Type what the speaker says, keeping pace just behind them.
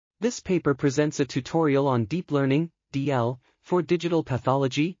This paper presents a tutorial on deep learning, DL, for digital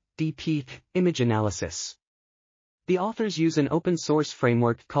pathology, DP, image analysis. The authors use an open-source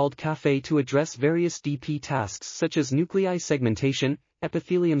framework called Caffe to address various DP tasks such as nuclei segmentation,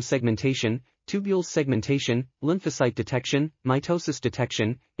 epithelium segmentation, tubule segmentation, lymphocyte detection, mitosis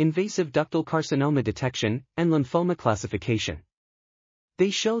detection, invasive ductal carcinoma detection, and lymphoma classification. They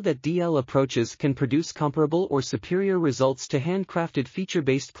show that DL approaches can produce comparable or superior results to handcrafted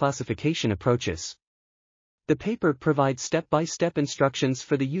feature-based classification approaches. The paper provides step-by-step instructions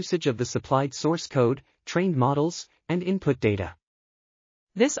for the usage of the supplied source code, trained models, and input data.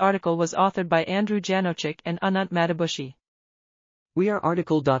 This article was authored by Janowczyk and Anant Madabhushi. We are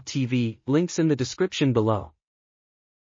RTCLTV, links in the description below.